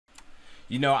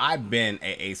You know, I've been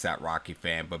a ASAP Rocky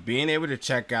fan, but being able to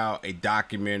check out a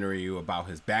documentary about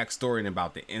his backstory and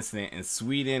about the incident in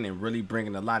Sweden and really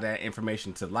bringing a lot of that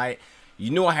information to light,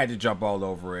 you know I had to jump all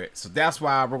over it. So that's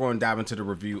why we're going to dive into the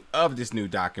review of this new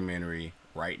documentary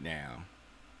right now.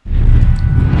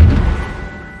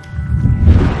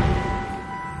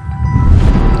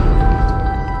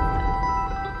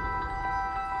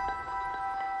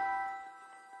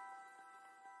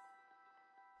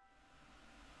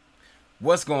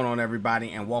 What's going on,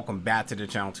 everybody, and welcome back to the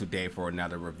channel today for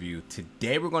another review.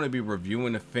 Today we're going to be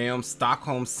reviewing the film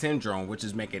Stockholm Syndrome, which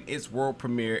is making its world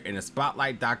premiere in the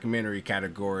Spotlight documentary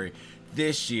category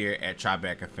this year at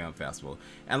Tribeca Film Festival.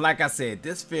 And like I said,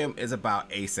 this film is about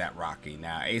ASAP Rocky.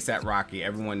 Now, ASAP Rocky,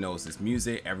 everyone knows his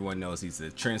music, everyone knows he's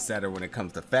a trendsetter when it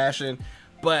comes to fashion,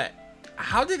 but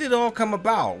how did it all come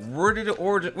about? Where did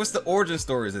what's the origin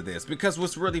stories of this? Because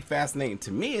what's really fascinating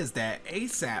to me is that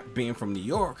ASAP, being from New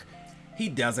York, he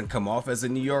doesn't come off as a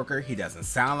New Yorker. He doesn't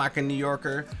sound like a New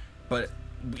Yorker. But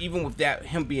even with that,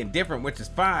 him being different, which is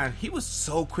fine, he was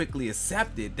so quickly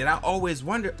accepted that I always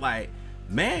wondered, like,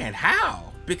 man,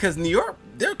 how? Because New York,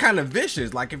 they're kind of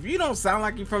vicious. Like, if you don't sound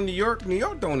like you're from New York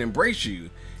don't embrace you.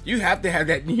 You have to have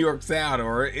that New York sound,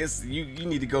 or it's you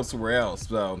need to go somewhere else.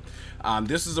 So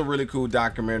this is a really cool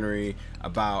documentary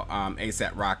about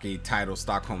ASAP Rocky, titled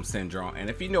Stockholm Syndrome. And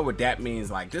if you know what that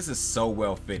means, like, this is so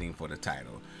well fitting for the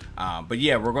title. But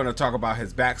yeah, we're going to talk about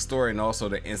his backstory and also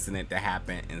the incident that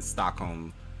happened in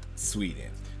Stockholm,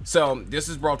 Sweden. So this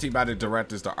is brought to you by the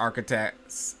directors, the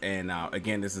architects, and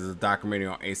again, this is a documentary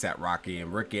on ASAP Rocky,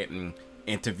 and we're getting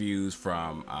interviews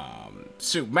from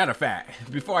matter of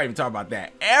fact, before I even talk about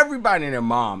that, everybody and their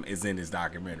mom is in this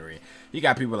documentary. You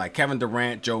got people like Kevin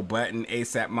Durant, Joe Budden,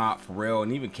 ASAP Mob, Pharrell,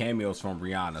 and even cameos from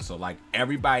Rihanna. So like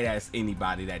everybody, that's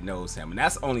anybody that knows him, and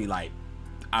that's only like,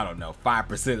 I don't know,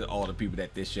 5% of all the people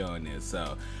that this showing is. So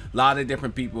a lot of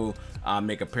different people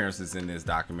make appearances in this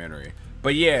documentary.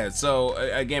 But yeah, so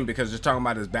again, because you're talking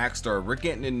about his backstory, we're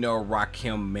getting to know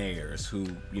Rakim Mayers, who,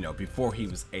 you know, before he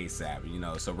was ASAP, you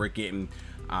know, so we're getting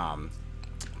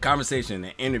conversation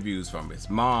and interviews from his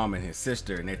mom and his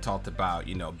sister, and they talked about,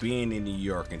 you know, being in New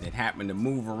York and then having to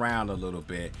move around a little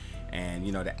bit, and,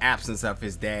 you know, the absence of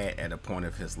his dad at a point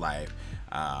of his life.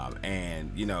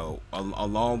 And, you know,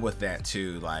 along with that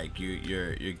too, like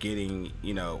you're getting,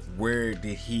 you know, where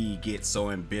did he get so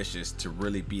ambitious to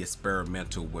really be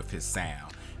experimental with his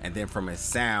sound, and then from his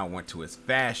sound went to his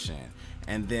fashion,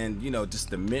 and then, you know, just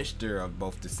the mixture of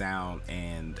both the sound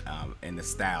and the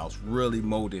styles really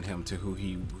molded him to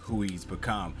who he's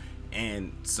become.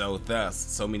 And so thus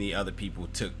so many other people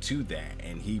took to that,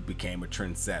 and he became a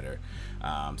trendsetter.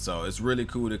 So it's really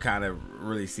cool to kind of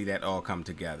really see that all come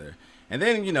together. And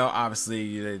then, you know,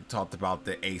 obviously they talked about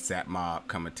the ASAP mob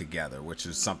coming together, which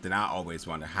is something I always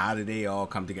wonder. How did they all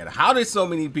come together? How did so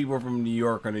many people from New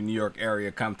York or the New York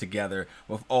area come together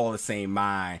with all the same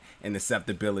mind and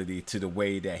acceptability to the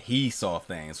way that he saw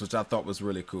things, which I thought was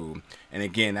really cool. And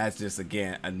again, that's just,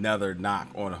 again, another knock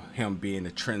on him being a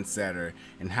trendsetter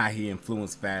and how he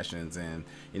influenced fashions. And,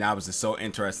 you know, I was just so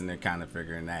interested in kind of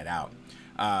figuring that out.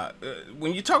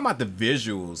 When you talk about the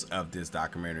visuals of this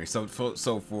documentary, so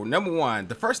for number one,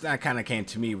 the first thing that kind of came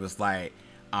to me was like,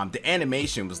 the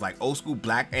animation was like old school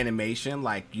black animation,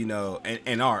 like, you know,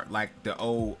 and art, like the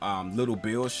old Little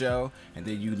Bill show, and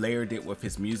then you layered it with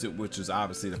his music, which was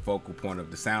obviously the focal point of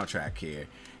the soundtrack here.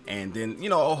 And then, you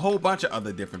know, a whole bunch of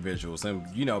other different visuals, and,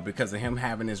 you know, because of him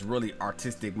having this really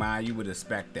artistic mind, you would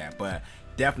expect that, but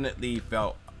definitely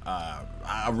felt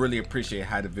I really appreciate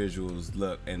how the visuals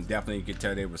look, and definitely you could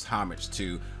tell there was homage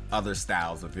to other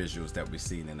styles of visuals that we've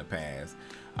seen in the past.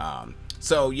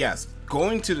 So yes,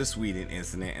 going to the Sweden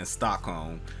incident in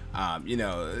Stockholm, you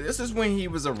know, this is when he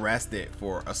was arrested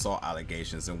for assault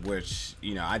allegations, in which,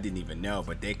 you know, I didn't even know,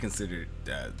 but they considered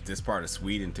this part of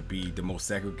Sweden to be the most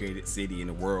segregated city in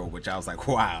the world, which I was like,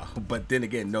 wow. But then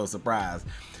again, no surprise.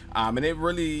 And it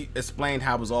really explained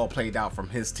how it was all played out from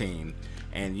his team.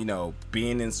 And, you know,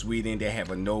 being in Sweden, they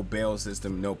have a no bail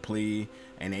system, no plea,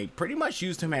 and they pretty much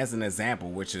used him as an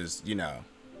example, which is, you know,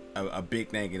 a big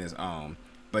thing in his own.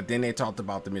 But then they talked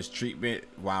about the mistreatment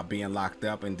while being locked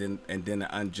up, and then the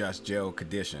unjust jail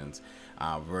conditions,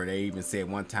 where they even said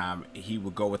one time he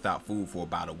would go without food for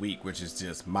about a week, which is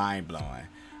just mind blowing.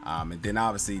 And then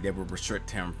obviously they would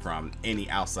restrict him from any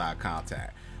outside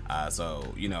contact.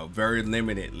 So, you know, very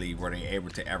limitedly were they able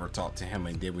to ever talk to him,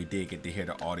 and then we did get to hear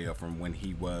the audio from when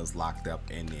he was locked up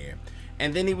in there.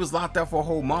 And then he was locked up for a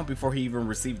whole month before he even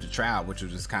received the trial, which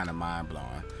was just kind of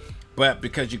mind-blowing. But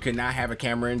because you could not have a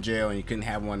camera in jail and you couldn't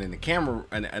have one in the camera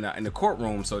in the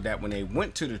courtroom, so that when they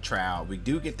went to the trial, we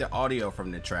do get the audio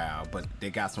from the trial, but they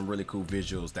got some really cool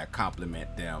visuals that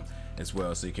complement them as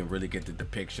well, so you can really get the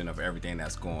depiction of everything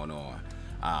that's going on.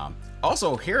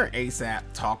 Also, hearing ASAP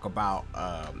talk about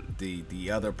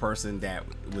the other person that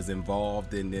was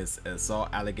involved in this assault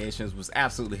allegations was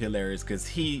absolutely hilarious, because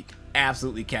he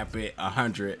absolutely kept it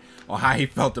 100 on how he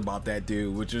felt about that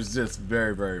dude, which was just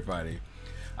very, very funny.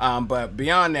 But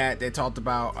beyond that, they talked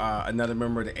about another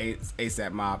member of the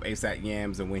ASAP mob, ASAP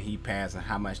Yams, and when he passed and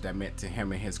how much that meant to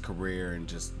him and his career and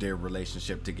just their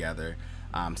relationship together.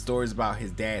 Stories about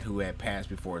his dad, who had passed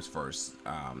before his first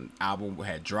album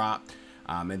had dropped.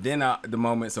 And then the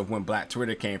moments of when Black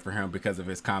Twitter came for him because of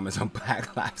his comments on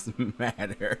Black Lives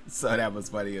Matter. So that was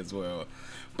funny as well.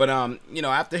 But, you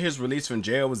know, after his release from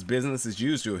jail, it was business as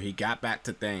usual. He got back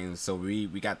to things. So we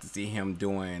got to see him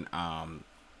doing...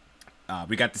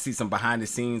 we got to see some behind the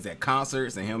scenes at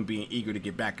concerts and him being eager to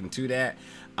get back into that.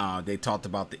 They talked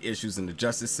about the issues in the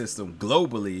justice system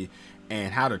globally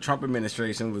and how the Trump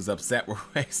administration was upset with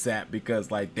ASAP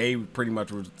because, like, they pretty much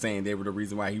were saying they were the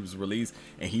reason why he was released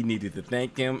and he needed to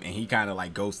thank them, and he kind of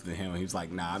like ghosted him. He was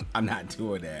like, nah, I'm not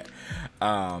doing that.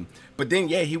 But then,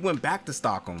 yeah, he went back to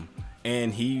Stockholm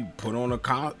and he put on a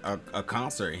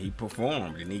concert. He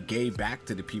performed and he gave back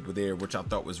to the people there, which I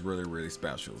thought was really, really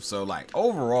special. So, like,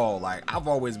 overall, like, I've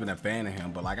always been a fan of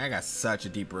him, but, like, I got such a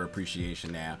deeper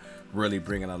appreciation now, really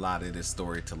bringing a lot of this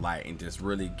story to light and just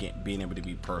really being able to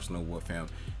be personal with him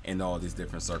in all these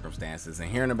different circumstances, and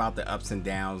hearing about the ups and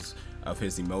downs of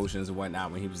his emotions and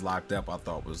whatnot when he was locked up, I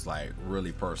thought was like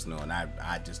really personal, and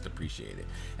I just appreciate it.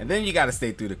 And then you got to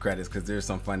stay through the credits because there's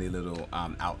some funny little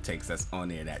outtakes that's on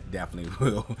there that definitely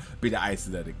will be the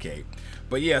icing of the cake.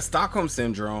 But yeah, Stockholm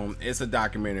Syndrome, it's a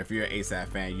documentary. If you're an ASAP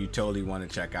fan, you totally want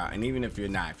to check out. And even if you're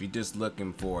not, if you're just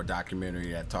looking for a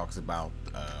documentary that talks about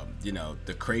you know,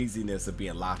 the craziness of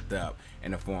being locked up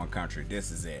in a foreign country,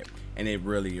 this is it. And it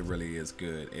really is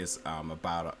good. It's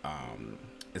about an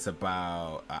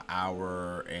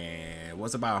hour and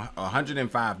what's about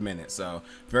 105 minutes, so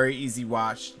very easy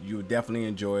watch. You would definitely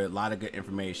enjoy it. A lot of good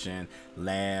information,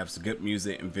 laughs, good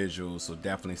music and visuals, so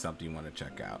definitely something you want to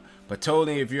check out. But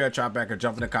totally, if you're at Tribeca,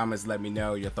 jump in the comments, let me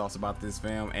know your thoughts about this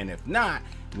film, and if not,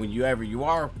 when you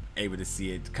are able to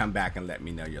see it, come back and let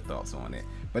me know your thoughts on it.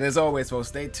 But as always, folks,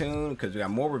 stay tuned because we got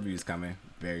more reviews coming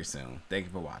very soon. Thank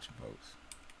you for watching, folks.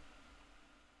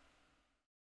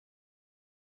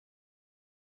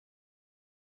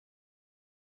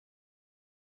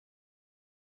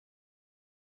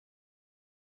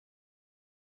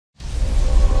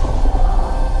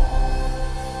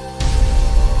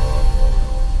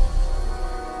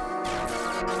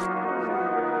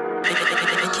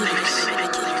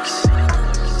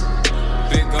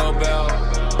 Big gold bell.